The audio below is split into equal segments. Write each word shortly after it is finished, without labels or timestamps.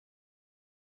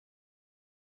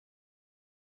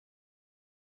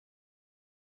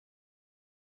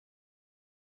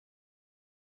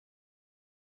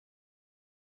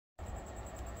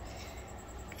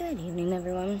Good evening,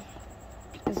 everyone.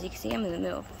 As you can see, I'm in the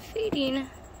middle of feeding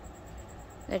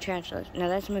the tarantulas. Now,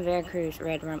 that's my Veracruz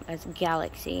red rump. That's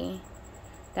Galaxy.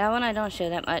 That one I don't show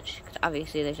that much, because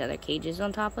obviously there's other cages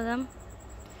on top of them.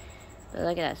 But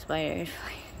look at that spider. It's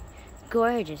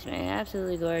gorgeous, man.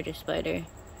 Absolutely gorgeous spider.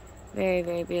 Very,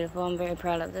 very beautiful. I'm very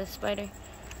proud of this spider.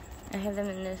 I have them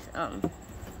in this,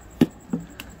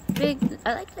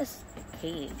 I like this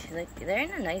cage. Like, they're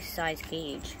in a nice size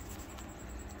cage.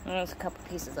 And there's a couple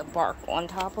pieces of bark on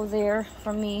top of there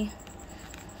from me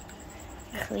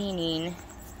cleaning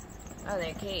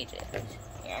other cages.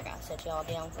 Here, I gotta set y'all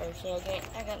down for a second.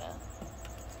 I gotta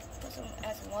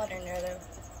add some water in there, though.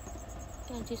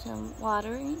 Gonna do some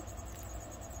watering.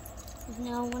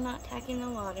 No, we're not tacking the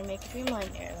water. Make up your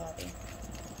mind there, Lobby.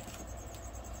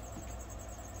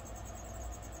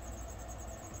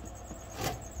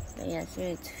 But yeah, so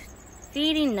it's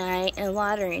feeding night and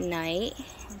watering night.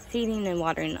 Feeding and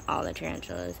watering all the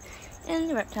tarantulas and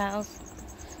the reptiles.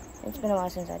 It's been a while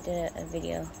since I did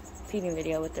a feeding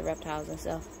video with the reptiles and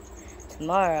stuff.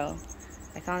 Tomorrow,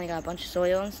 I finally got a bunch of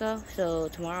soil and stuff, so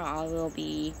tomorrow I will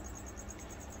be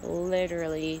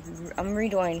literally, I'm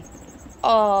redoing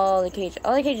all the cages.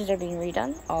 All the cages are being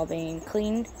redone, all being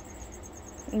cleaned.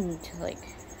 And like,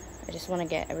 I just want to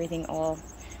get everything all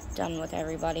done with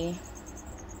everybody.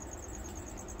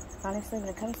 Honestly, when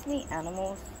it comes to the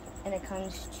animals, and it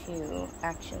comes to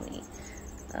actually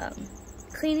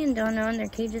cleaning down on their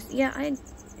cages, yeah, I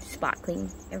spot clean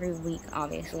every week,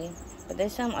 obviously. But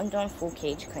this time I'm doing full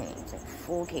cage cleanings, like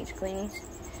full cage cleanings.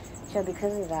 So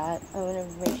because of that, I want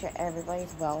to make sure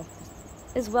everybody's well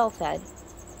fed,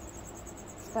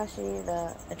 especially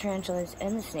the tarantulas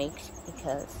and the snakes,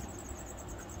 because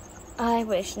I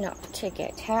wish not to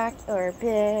get attacked or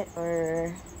bit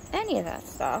or any of that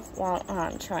stuff while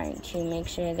I'm trying to make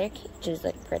sure their cages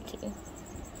look pretty.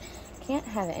 Can't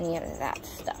have any of that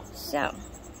stuff. So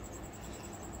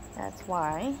that's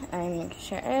why I make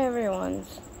sure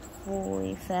everyone's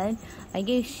fully fed. I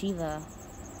gave Shiva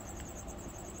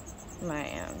my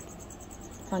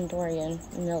Honduran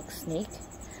milk snake.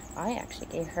 I actually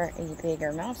gave her a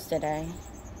bigger mouse today.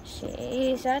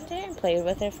 She sat there and played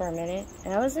with it for a minute,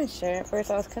 and I wasn't sure at first.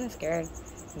 I was kind of scared.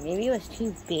 Maybe it was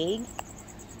too big.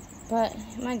 But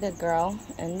my good girl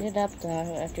ended up,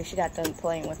 after she got done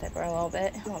playing with it for a little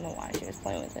bit, I don't know why she was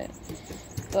playing with it,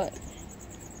 but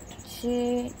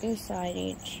she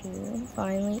decided to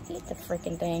finally eat the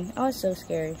freaking thing. I was so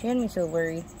scared. She had me so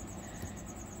worried.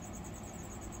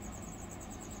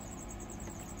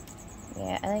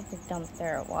 Yeah, I like to dump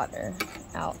their water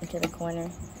out into the corner.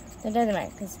 It doesn't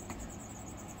matter, because,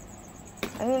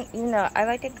 I mean, even though I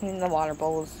like to clean the water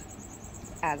bowls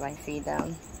as I feed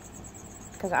them.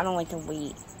 Because I don't like to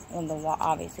wait on the water.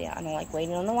 Obviously, I don't like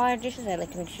waiting on the water dishes. I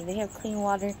like to make sure they have clean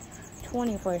water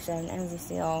 24/7. As you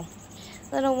see, all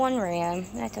little one ran.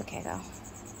 That's okay, though.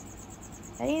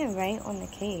 I didn't even write on the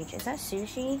cage. Is that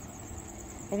sushi?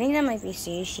 I think that might be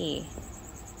sushi.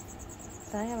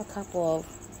 So I have a couple of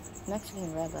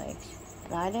Mexican red legs.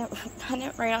 And I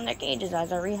didn't write on their cages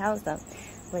as I rehoused them.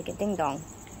 Like a ding-dong.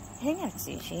 I think that's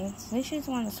sushi. Sushi is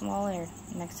one of the smaller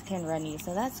Mexican reddies,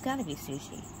 so that's gotta be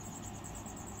sushi.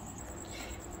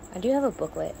 I do have a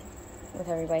booklet with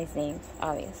everybody's names,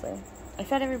 obviously. I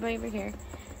fed everybody over here,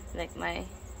 like my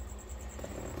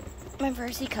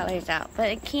Versi colors out, but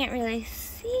I can't really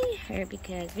see her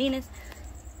because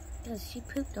she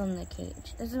pooped on the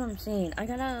cage. This is what I'm saying. I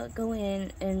gotta go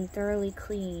in and thoroughly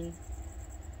clean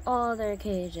all their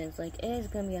cages. Like, it is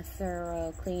gonna be a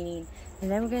thorough cleaning,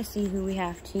 and then we're gonna see who we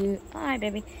have to. Hi,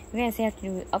 baby. We're gonna see have to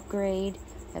do an upgrade.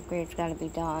 The upgrade's gotta be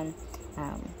done.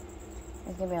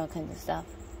 There's gonna be all kinds of stuff,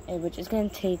 which is going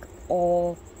to take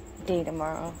all day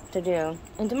tomorrow to do.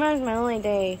 And tomorrow's my only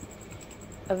day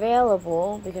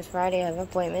available because Friday I have an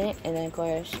appointment, and then of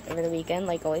course over the weekend,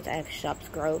 like always, I have shops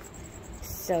growth.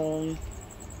 So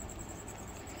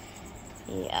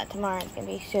yeah, tomorrow's going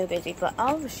to be so busy, but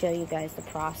I'll show you guys the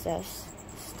process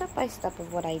step by step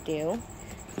of what I do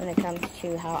when it comes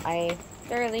to how I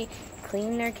thoroughly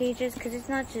clean their cages, because it's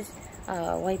not just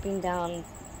wiping down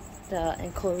the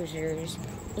enclosures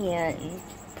and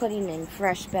putting in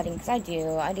fresh bedding, because I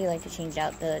do like to change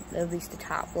out at least the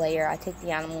top layer. I take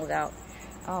the animals out.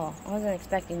 Oh, I wasn't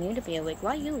expecting you to be awake.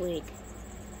 Why are you awake?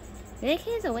 Nick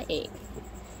is awake.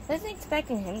 I wasn't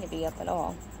expecting him to be up at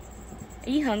all. Are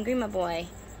you hungry, my boy?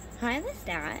 Hi,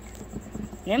 Lestat.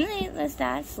 Normally,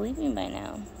 Lestat's sleeping by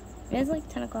now. It's like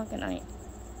 10 o'clock at night.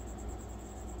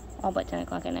 All but 10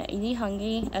 o'clock at night. Are you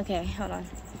hungry? Okay, hold on.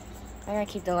 I gotta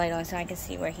keep the light on so I can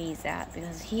see where he's at,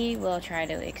 because he will try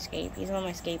to escape. He's one of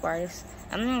my escape artists.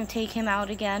 I'm gonna take him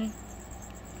out again,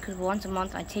 because once a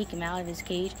month I take him out of his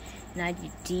cage and I do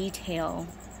detail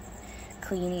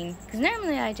cleaning. Because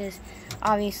normally I just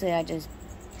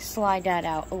slide that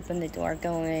out, open the door,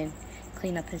 go in,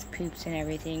 clean up his poops and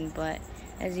everything. But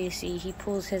as you see, he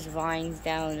pulls his vines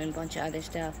down and a bunch of other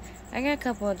stuff. I got a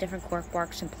couple of different cork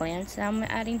barks and plants that I'm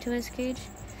adding to his cage.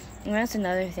 And that's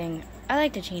another thing. I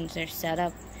like to change their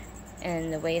setup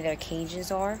and the way their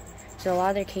cages are. So a lot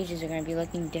of their cages are going to be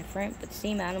looking different, but the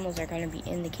same animals are going to be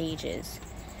in the cages.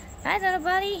 Hi, little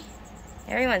buddy.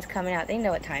 Everyone's coming out. They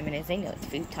know what time it is. They know it's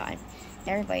food time.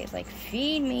 Everybody's like,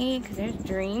 feed me, because there's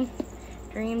Dream.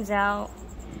 Dream's out.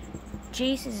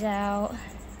 Jace is out.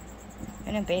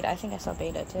 And then Beta. I think I saw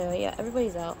Beta too. Yeah,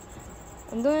 everybody's out.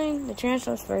 I'm doing the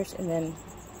tarantulas first, and then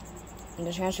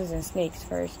the tarantulas and snakes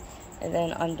first, and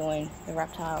then I'm doing the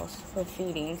reptiles for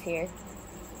feedings here.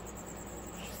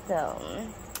 So,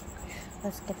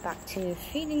 let's get back to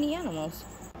feeding the animals.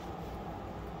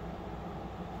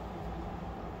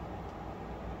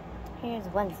 Here's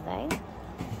Wednesday.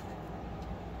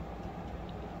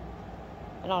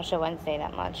 I don't show Wednesday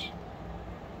that much,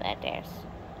 but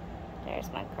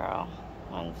there's my girl,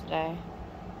 Wednesday.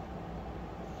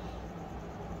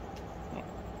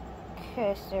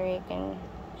 Costa Rican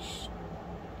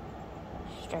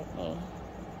strike me.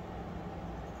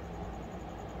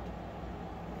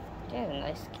 There's a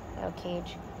nice little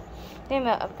cage. Thinking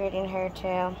about upgrading her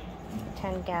to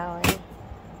 10-gallon.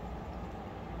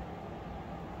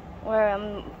 Or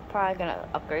I'm probably gonna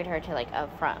upgrade her to like a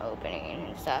front opening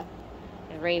and stuff.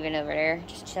 There's Raven over there,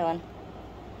 just chilling.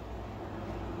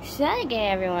 So I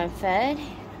get everyone fed.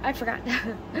 I forgot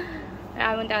that.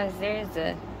 I went downstairs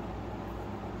to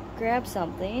grab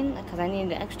something because I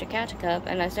needed an extra catch cup,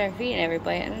 and I started feeding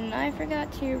everybody, and I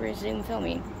forgot to resume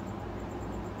filming.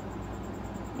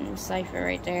 And Cypher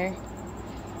right there.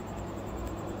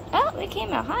 Oh, it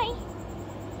came out. Hi.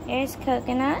 There's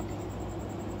Coconut.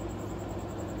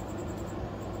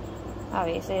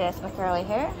 Obviously, that's my curly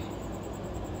hair.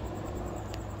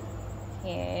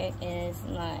 Here is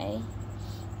my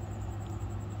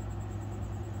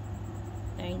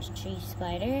orange tree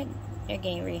spider. They're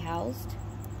getting rehoused.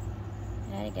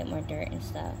 I had to get more dirt and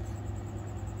stuff.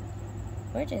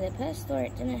 Fortunately, the pet store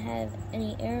didn't have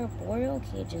any arboreal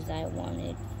cages I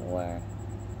wanted for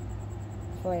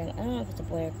them. I don't know if it's a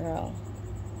boy or girl,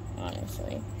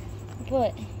 honestly.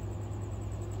 But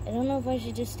I don't know if I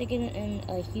should just stick it in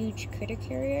a huge critter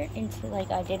carrier into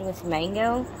like I did with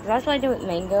Mango. That's what I did with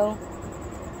Mango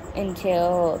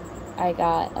until I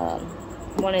got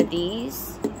one of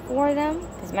these for them.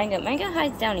 Because Mango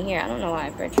hides down here. I don't know why.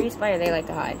 For a tree spider, they like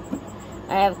to hide.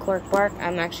 I have cork bark.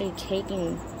 I'm actually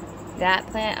taking that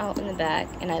plant out in the back,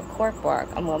 and I have cork bark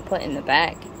I'm going to put in the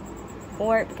back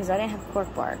for it because I didn't have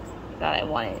cork bark that I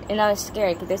wanted. And I was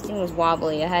scared because this thing was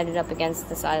wobbly. I had it up against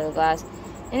the side of the glass,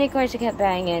 and of course it kept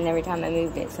banging every time I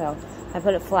moved it, so I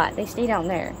put it flat. They stay down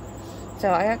there.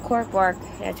 So I got cork bark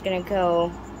that's going to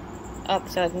go up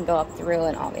so it can go up through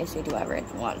and obviously do whatever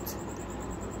it wants.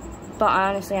 But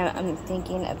honestly, I'm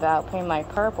thinking about putting my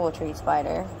purple tree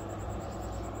spider,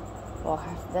 well,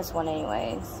 this one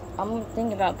anyways. I'm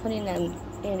thinking about putting them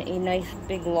in a nice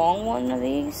big long one of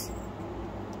these.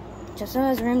 Just so it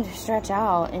has room to stretch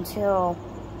out until,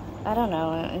 I don't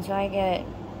know, until I get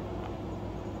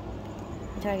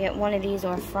one of these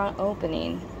or a front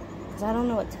opening. Because I don't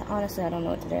know honestly, I don't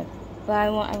know what to do. But I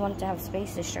want to have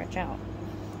space to stretch out.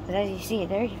 But as you see,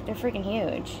 they're freaking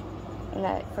huge. And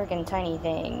that freaking tiny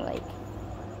thing, like,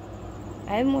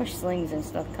 I have more slings and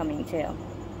stuff coming too.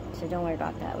 So don't worry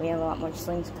about that. We have a lot more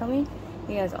slings coming.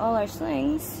 Because all our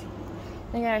slings,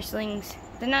 look at our slings.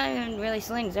 They're not even really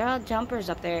slings. They're all jumpers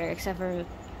up there, except for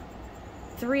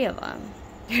 3 of them.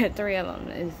 3 of them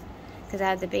is because I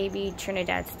have the baby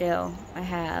Trinidad still. I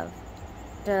have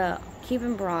the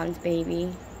Cuban bronze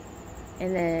baby,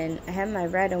 and then I have my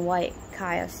red and white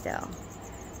Kaya still.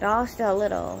 They're all still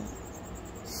little.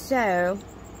 So,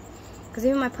 because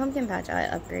even my pumpkin patch I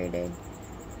upgraded.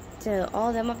 So all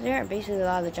of them up there are basically a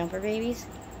lot of the jumper babies.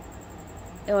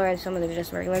 Or some of the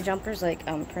just regular jumpers, like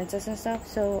Princess and stuff.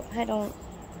 So I don't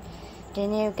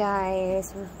know,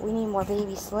 guys. We need more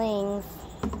baby slings.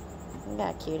 We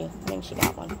got a cutie. I think she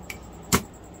got one.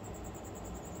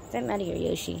 Is that Maddie or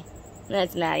Yoshi?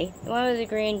 That's Maddie. The one with the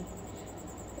green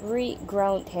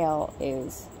regrown tail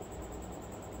is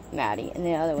Maddie, and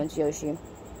the other one's Yoshi.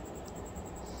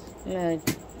 I'm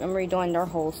redoing their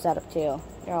whole setup too.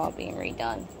 They're all being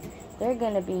redone. They're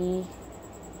gonna be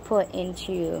put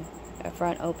into a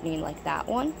front opening like that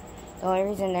one. The only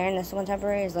reason they're in this one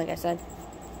temporary is, like I said,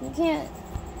 you can't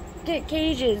get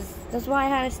cages. That's why I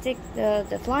had to stick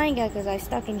the flying geckos I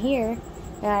stuck in here,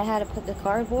 and I had to put the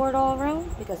cardboard all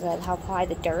around because of how high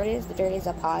the dirt is. The dirt is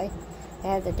up high. They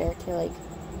have the dirt too, like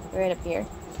right up here.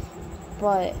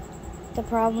 But the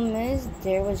problem is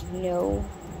there was no.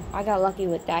 I got lucky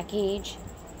with that cage,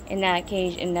 and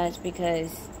that's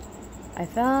because I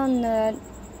found that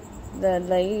the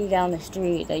lady down the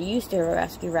street that used to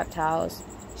rescue reptiles,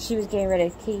 she was getting rid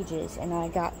of cages, and I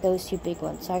got those 2 big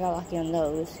ones, so I got lucky on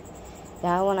those.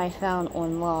 That one I found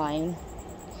online,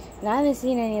 and I haven't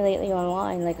seen any lately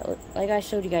online, like I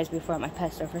showed you guys before at my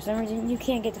pet store. For some reason, you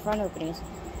can't get the front openings,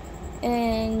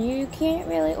 and you can't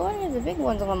really order the big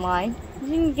ones online. You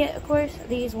can get, of course,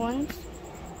 these ones.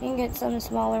 You can get some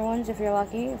smaller ones if you're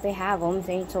lucky, if they have them.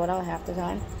 They ain't sold out half the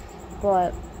time,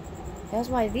 but that's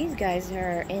why these guys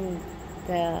are in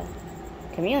the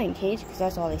chameleon cage, because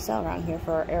that's all they sell around here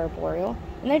for arboreal.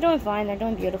 And they're doing fine. They're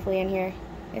doing beautifully in here.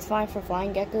 It's fine for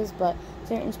flying geckos, but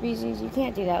certain species you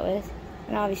can't do that with.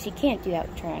 And obviously you can't do that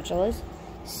with tarantulas.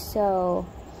 So,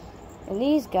 and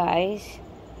these guys,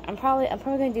 I'm probably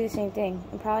going to do the same thing.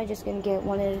 I'm probably just going to get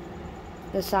one of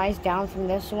the size down from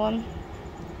this one.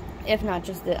 If not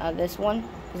just this one.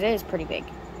 Because it is pretty big.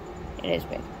 It is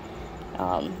big.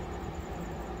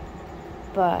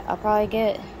 But I'll probably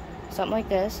get something like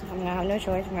this. I'm going to have no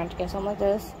choice. I'm going to have to get something like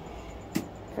this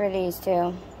for these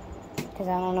two, because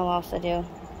I don't know what else to do.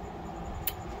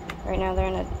 Right now they're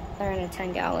in a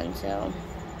 10-gallon, so.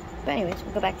 But anyways,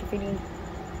 we'll go back to feeding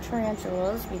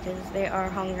tarantulas because they are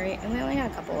hungry, and we only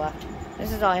have a couple left.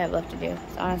 This is all I have left to do.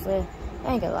 So honestly,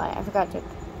 I ain't gonna lie, I forgot to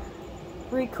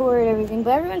record everything,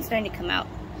 but everyone's starting to come out.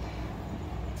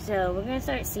 So we're gonna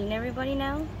start seeing everybody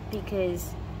now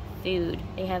because food.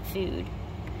 They have food.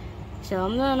 So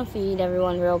I'm gonna feed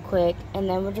everyone real quick, and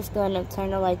then we're just gonna turn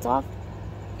the lights off,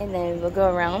 and then we'll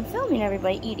go around filming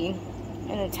everybody eating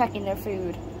and attacking their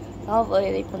food.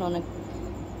 Hopefully they put on a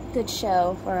good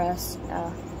show for us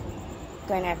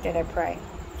going after their prey.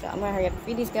 So I'm gonna hurry up and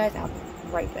feed these guys. I'll be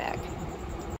right back.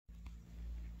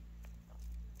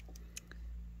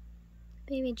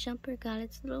 Baby Jumper got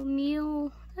its little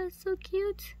meal. That's so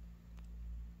cute.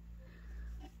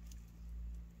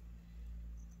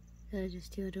 That is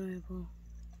just too adorable.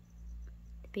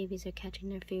 The babies are catching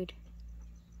their food.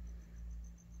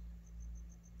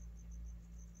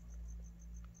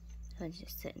 So it's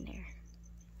just sitting there.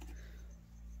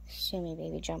 Show me,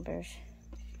 baby jumpers.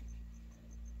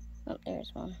 Oh,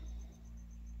 there's one.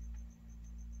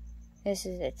 This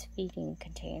is its feeding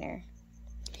container.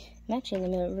 I'm actually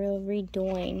in the middle of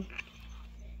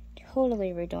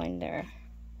totally redoing there.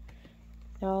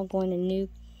 They're all going to new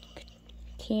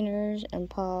containers and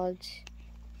pods,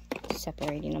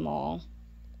 separating them all.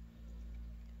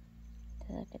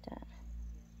 Look at that.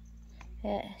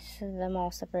 Yeah, so them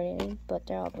all separated, but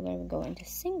they're all going to go into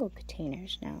single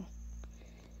containers now.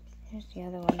 Here's the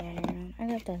other one running around. I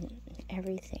got done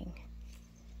everything.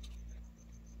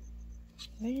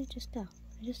 Where did it just go?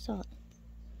 I just saw it.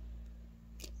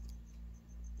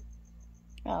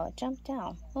 Oh, it jumped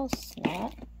down. Oh,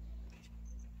 snap.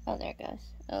 Oh, there it goes.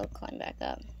 Oh, climb back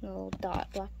up. A little dot,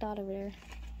 black dot over there.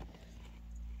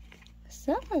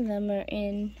 Some of them are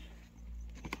in.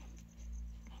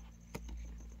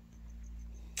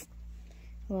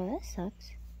 Well, that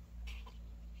sucks.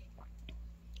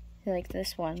 Like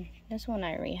this one. This one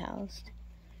I rehoused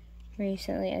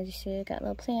recently. As you see, it got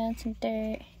little plants and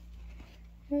dirt.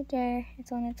 Right there.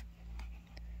 It's on its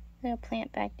little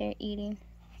plant back there eating.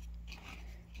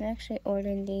 I actually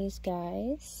ordered these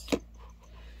guys.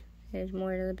 There's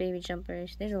more to the baby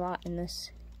jumpers. There's a lot in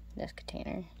this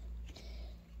container.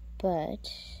 But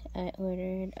I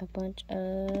ordered a bunch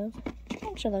of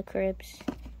tarantula cribs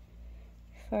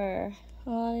for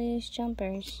all these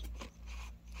jumpers.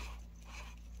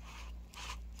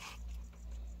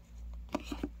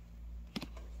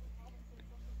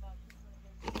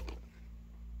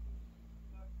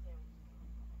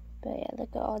 But yeah, look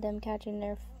at all them catching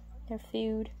their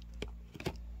food.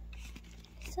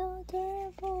 So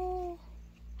adorable.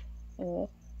 Oh.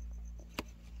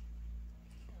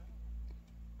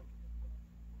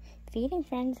 Feeding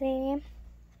frenzy.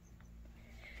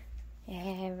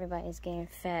 Yeah, everybody's getting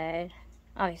fed.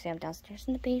 Obviously, I'm downstairs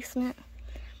in the basement.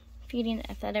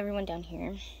 I fed everyone down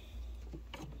here.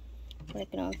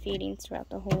 Working on feeding throughout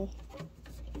the whole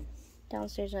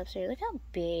downstairs and upstairs. Look how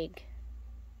big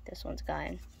this one's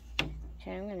gotten.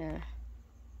 Okay, I'm gonna.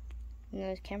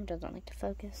 This camera doesn't like to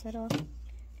focus at all. Look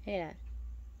at that.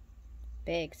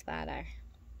 Big spider.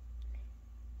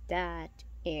 That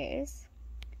is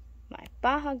my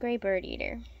Baja Gray Bird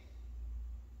Eater.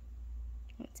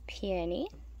 It's Peony.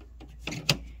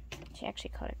 She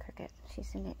actually caught a cricket.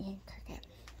 She's in an cricket.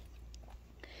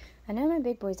 I know my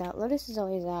big boy's out. Lotus is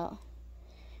always out.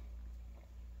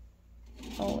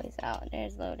 Always out.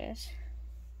 There's Lotus.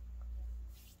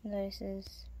 Lotus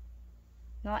is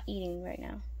not eating right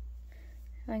now.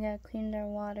 I gotta clean their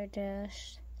water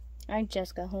dish. I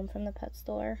just got home from the pet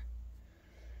store.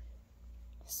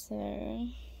 So,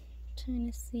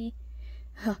 trying to see.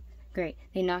 Oh, great.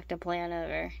 They knocked a plant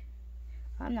over.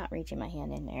 I'm not reaching my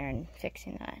hand in there and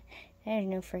fixing that. There's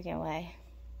no freaking way.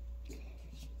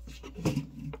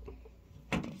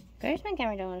 Where's my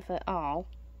camera doing? Oh.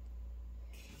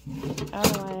 I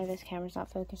don't know why this camera's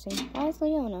not focusing. Why is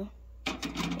Leona?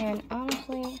 And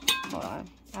honestly, hold on.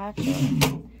 I have to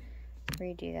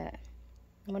redo that.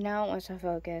 Well, now it wants to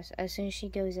focus as soon as she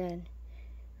goes in.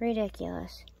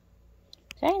 Ridiculous.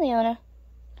 Sorry, Leona.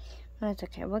 That's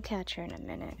okay. We'll catch her in a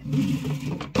minute.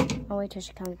 I'll wait till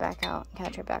she comes back out and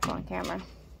catch her back on camera.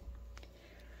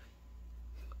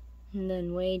 And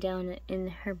then way down in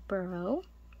her burrow,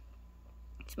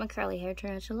 it's my curly hair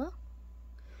tarantula.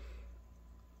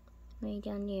 Way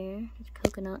down there, it's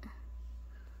coconut.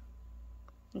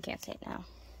 You can't say it now.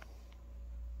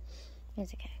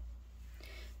 It's okay.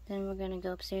 Then we're gonna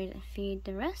go upstairs and feed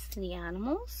the rest of the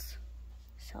animals.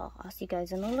 So I'll see you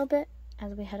guys in a little bit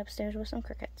as we head upstairs with some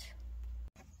crickets.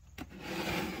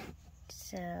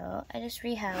 So I just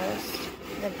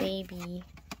rehoused the baby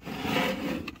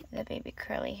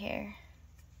curly hair.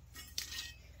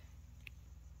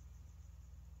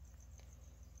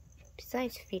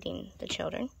 Besides feeding the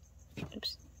children.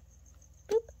 Oops.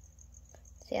 Boop.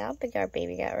 See how big our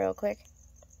baby got real quick?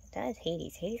 That is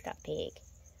Hades. Hades got big.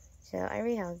 So I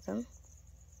rehoused them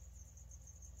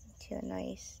to a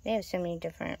nice. They have so many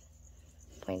different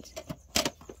points.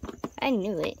 I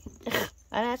knew it.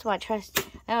 And that's why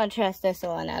I don't trust this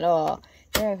one at all.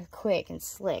 They're quick and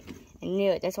slick. I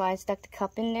knew it. That's why I stuck the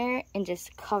cup in there and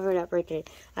just covered up right there.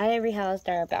 I rehoused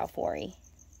our Balfouri.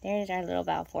 There's our little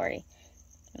Balfouri.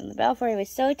 And the Balfouri was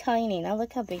so tiny. Now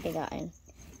look how big they gotten.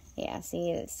 Yeah,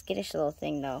 see, the skittish little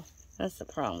thing though. That's the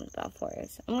problem with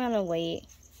Balfouris. I'm gonna wait.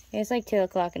 It's like 2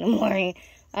 o'clock in the morning.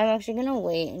 I'm actually gonna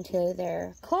wait until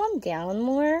they're calmed down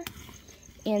more.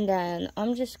 And then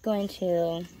I'm just going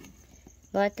to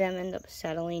let them end up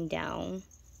settling down.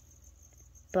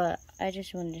 But I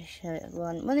just wanted to show you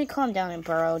when they calm down and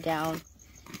burrow down,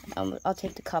 I'll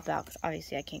take the cup out because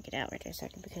obviously I can't get out right there a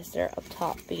second because they're up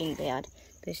top being bad.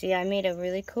 But see, I made a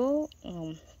really cool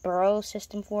burrow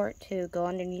system for it to go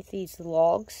underneath these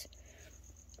logs.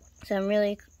 So I'm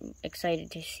really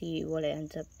excited to see what it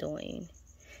ends up doing.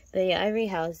 But yeah, I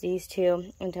rehoused these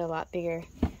two into a lot bigger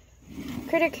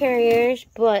critter carriers,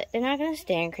 but they're not going to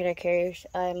stay in critter carriers.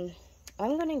 I'm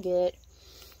going to get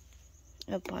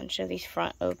a bunch of these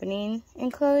front opening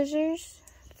enclosures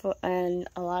and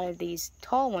a lot of these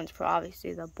tall ones for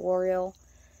obviously the boreal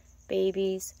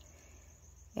babies.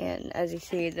 And as you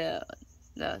see, the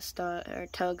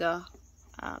toga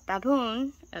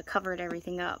baboon covered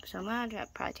everything up. So I'm going to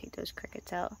probably take those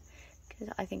crickets out because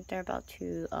I think they're about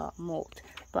to molt.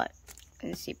 But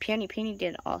you see, Peony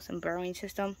did an awesome burrowing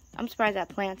system. I'm surprised that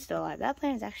plant's still alive. That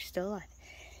plant is actually still alive.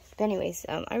 But anyways,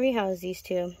 I rehoused these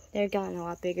two. They've gotten a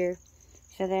lot bigger.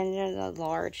 So then they're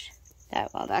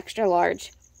the extra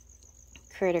large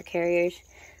critter carriers.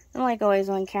 And like always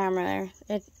on camera,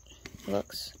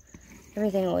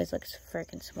 everything always looks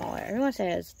freaking smaller. Everyone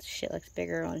says shit looks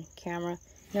bigger on camera.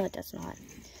 No, it does not.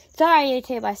 Sorry,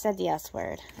 YouTube, I said the S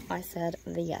word. I said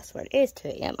the S word. It's 2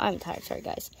 a.m. I'm tired. Sorry,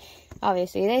 guys.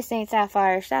 Obviously, this ain't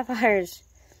Sapphire. Sapphire's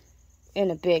in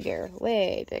a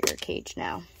way bigger cage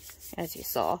now, as you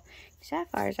saw.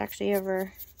 Sapphire's actually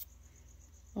over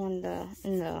on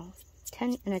in a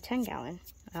 10 gallon,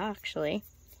 actually.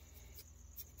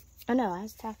 Oh no, I have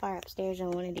Sapphire upstairs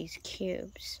in one of these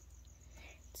cubes.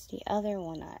 It's the other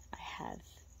one that I have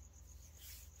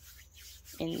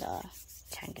in the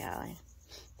 10 gallon.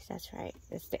 That's right.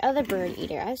 It's the other bird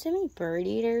eater. I have so many bird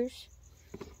eaters.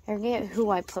 I forget who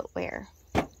I put where.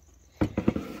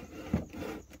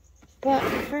 But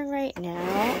for right now,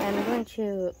 I'm going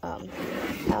to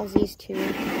house these two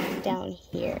down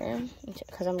here.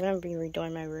 Because I'm going to be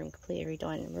redoing my room. Completely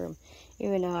redoing the room.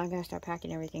 Even though I'm going to start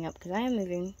packing everything up. Because I am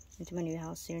moving into my new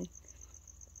house soon.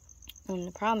 And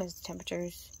the problem is the temperature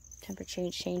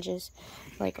changes,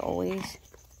 like always.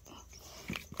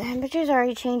 The temperature's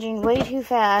already changing way too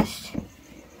fast.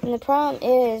 And the problem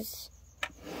is,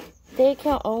 they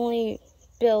can only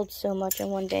build so much in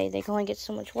one day. They can only get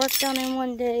so much work done in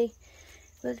one day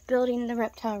with building the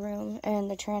reptile room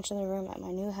and the tarantula room at my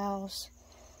new house.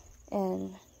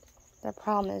 And the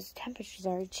problem is, temperatures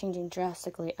are changing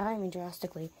drastically. I mean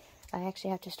drastically. I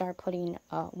actually have to start putting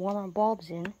warmer bulbs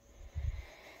in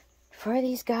for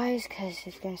these guys because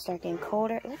it's going to start getting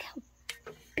colder. Look how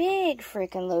big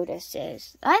freaking Lotus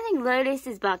is. I think Lotus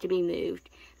is about to be moved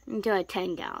into a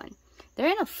 10 gallon.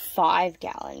 They're in a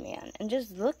 5-gallon, man. And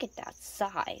just look at that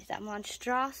size, that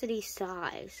monstrosity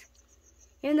size.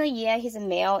 Even though, yeah, he's a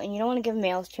male, and you don't want to give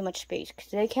males too much space,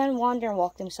 because they can wander and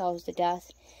walk themselves to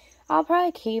death. I'll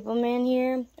probably keep him in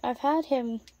here. I've had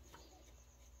him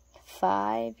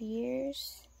 5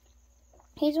 years.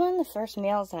 He's one of the first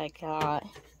males I got.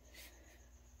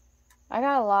 I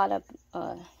got a lot of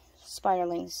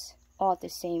spiderlings all at the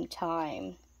same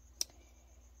time.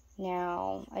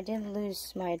 Now, I did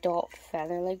lose my adult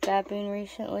feather-leg baboon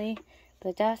recently,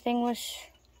 but that baby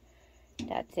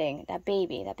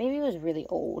was really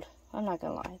old. I'm not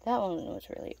gonna lie, that one was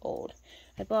really old.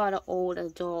 I bought an old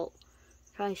adult.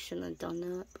 Probably shouldn't have done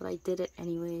that, but I did it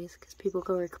anyways, because people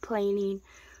were complaining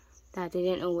that they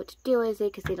didn't know what to do with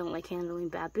it, because they don't like handling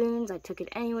baboons. I took it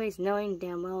anyways, knowing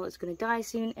damn well it's gonna die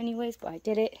soon anyways, but I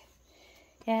did it.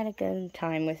 It had a good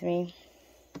time with me.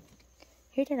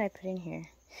 Who did I put in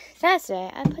here? That's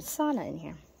it. I put Sana in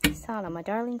here. Sana, my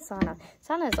darling Sana.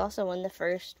 Sana is also one of the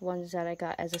first ones that I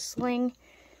got as a sling.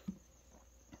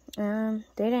 They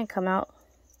didn't come out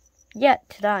yet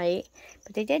tonight,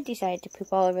 but they did decide to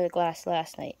poop all over the glass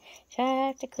last night. So I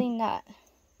have to clean that.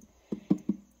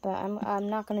 But I'm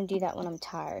not going to do that when I'm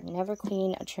tired. Never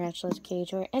clean a tarantula's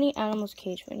cage or any animal's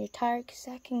cage when you're tired, because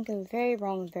that can go very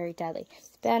wrong and very deadly.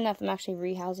 It's bad enough I'm actually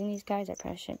rehousing these guys. I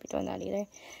probably shouldn't be doing that either.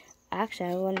 Actually,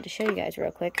 I wanted to show you guys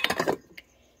real quick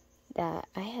that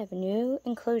I have a new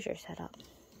enclosure set up.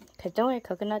 Because don't worry,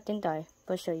 Coconut didn't die.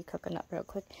 We'll show you Coconut real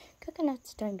quick.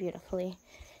 Coconut's doing beautifully.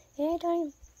 They're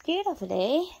doing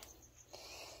beautifully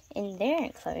in their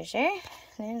enclosure.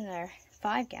 In their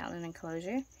 5-gallon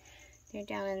enclosure. They're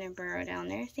down in their burrow down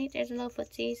there. See, there's a little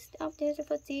footsies. Oh, there's a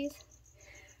footsies.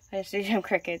 I just did some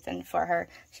crickets, and for her,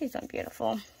 she's doing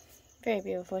beautiful. Very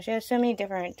beautiful. She has so many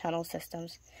different tunnel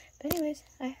systems. But anyways,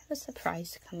 I have a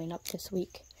surprise coming up this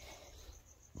week.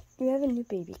 We have a new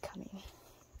baby coming.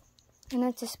 And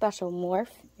it's a special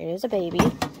morph. It is a baby.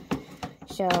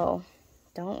 So,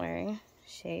 don't worry.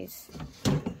 She is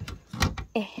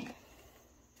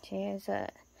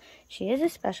a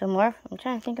special morph. I'm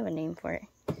trying to think of a name for it.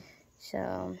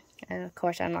 So, and of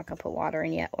course, I'm not going to put water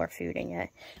in yet or food in yet.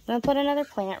 I'm going to put another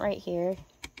plant right here.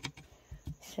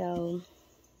 So,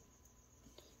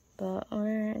 but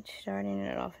we're starting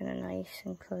it off in a nice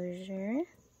enclosure.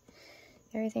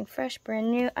 Everything fresh,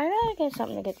 brand new. I gotta get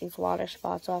something to get these water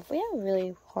spots off. We have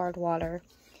really hard water.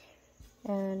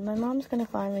 And my mom's going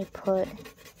to finally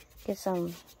get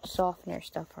some softener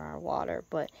stuff for our water.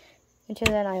 But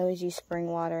until then, I always use spring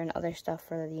water and other stuff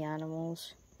for the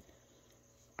animals.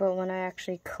 But when I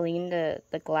actually clean the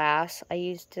glass, I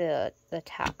used the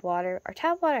tap water. Our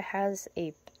tap water has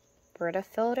a Brita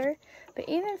filter, but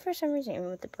even for some reason,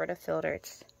 even with the Brita filter,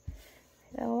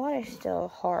 the water's still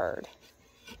hard.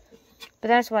 But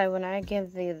that's why when I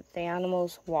give the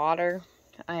animals water,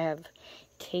 I have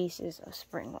cases of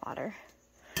spring water.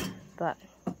 But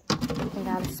we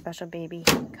got a special baby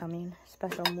coming,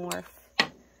 special morph.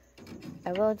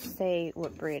 I will say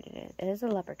what breed it is. It is a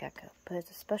leopard gecko, but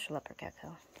it's a special leopard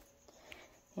gecko.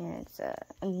 And it's a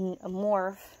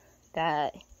morph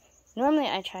that, normally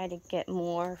I try to get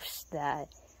morphs that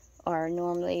are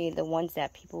normally the ones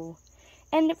that people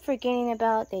end up forgetting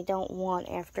about. They don't want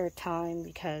after a time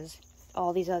because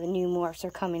all these other new morphs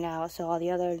are coming out. So all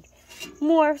the other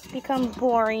morphs become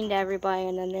boring to everybody.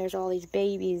 And then there's all these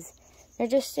babies. They're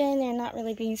just sitting there not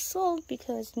really being sold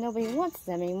because nobody wants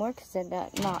them anymore. Because they're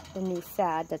not the new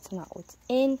fad. That's not what's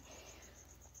in.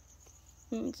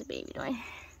 It's a baby toy.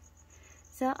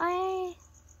 So I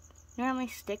normally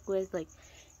stick with like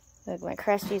my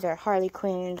Cresties are Harley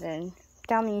Quinns and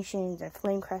Dalmatians and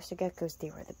flame crested geckos.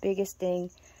 They were the biggest thing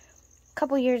a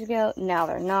couple years ago. Now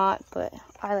they're not, but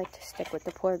I like to stick with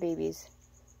the poor babies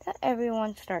that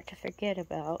everyone start to forget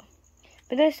about.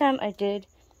 But this time I did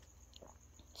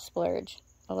splurge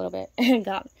a little bit and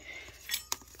got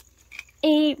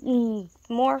a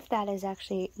morph that is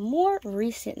actually more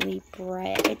recently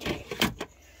bred.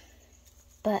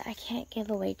 But I can't give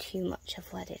away too much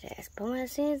of what it is. But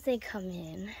as soon as they come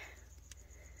in,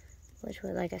 which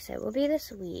will, like I said, will be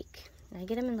this week. I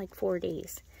get them in like 4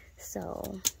 days.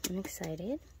 So, I'm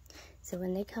excited. So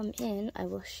when they come in, I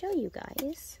will show you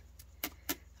guys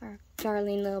our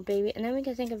darling little baby. And then we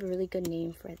can think of a really good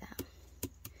name for them.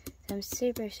 So I'm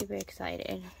super, super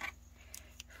excited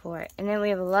for it. And then we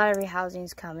have a lot of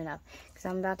rehousings coming up. Because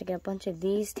I'm about to get a bunch of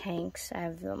these tanks. I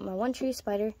have my one tree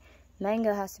spider.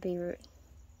 Mango has to be... Is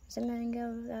it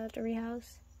Mango that I have to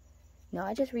rehouse? No,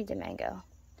 I just read the Mango.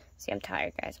 See, I'm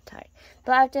tired, guys. I'm tired.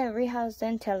 But I have to rehouse the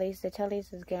Tellies. The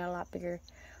Tellies is getting a lot bigger.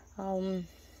 I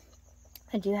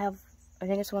do have... I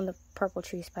think it's one of the purple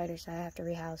tree spiders that I have to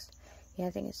rehouse. Yeah,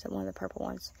 I think it's one of the purple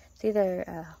ones. It's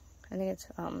either, I think it's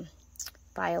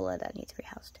Viola that needs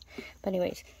rehoused. But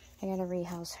anyways, I gotta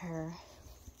rehouse her.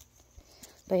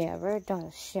 But yeah, we're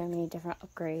doing so many different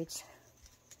upgrades.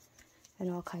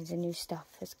 And all kinds of new stuff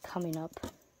is coming up.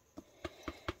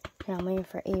 Now I'm waiting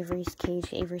for Avery's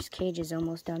cage. Avery's cage is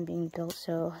almost done being built,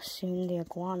 so soon the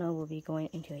iguana will be going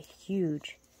into a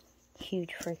huge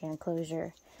freaking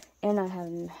enclosure. And I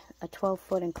have a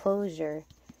 12-foot enclosure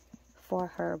for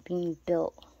her being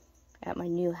built at my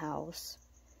new house.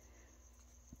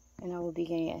 And I will be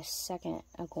getting a second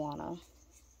iguana.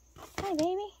 Hi,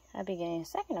 baby. I'll be getting a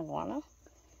second iguana.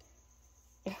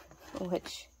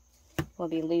 Which will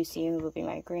be Lucy, who will be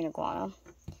my green iguana.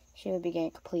 She will be getting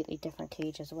a completely different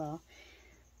cage as well.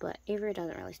 But Avery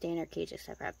doesn't really stay in her cage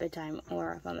except for at bedtime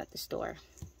or if I'm at the store.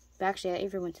 But actually,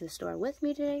 Avery went to the store with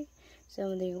me today.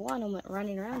 So the iguana went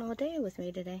running around all day with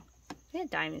me today. Yeah,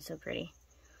 Diamond's so pretty.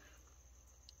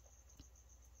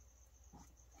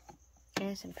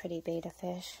 And some pretty betta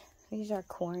fish. These are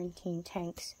quarantine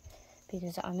tanks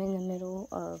because I'm in the middle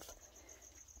of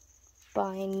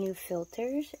buying new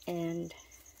filters and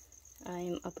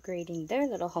I'm upgrading their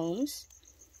little homes.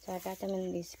 So I got them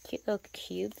in these cute little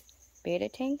cube betta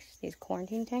tanks, these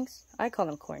quarantine tanks. I call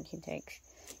them quarantine tanks.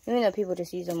 Even though people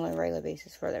just use them on a regular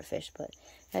basis for their fish, but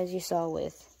as you saw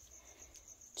with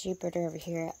Jupiter over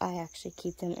here, I actually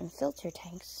keep them in filter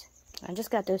tanks. I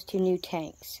just got those 2 new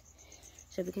tanks.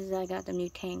 So because I got the new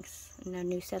tanks and the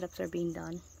new setups are being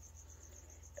done.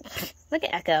 Look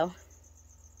at Echo.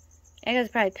 Echo's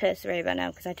probably pissed right about now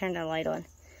because I turned the light on.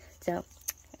 So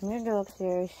I'm going to go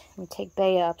upstairs and take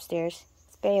Bea upstairs.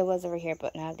 Bea was over here,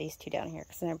 but now I have these 2 down here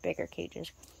because they're bigger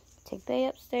cages. Take Bea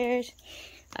upstairs.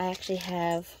 I actually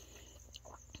have,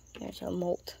 there's a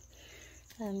molt.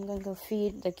 I'm going to go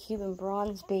feed the Cuban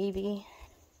bronze baby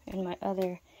and my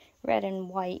other red and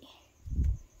white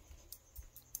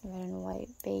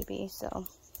baby. So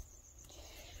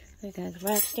we're going to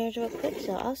go upstairs real quick.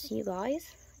 So I'll see you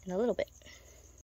guys in a little bit.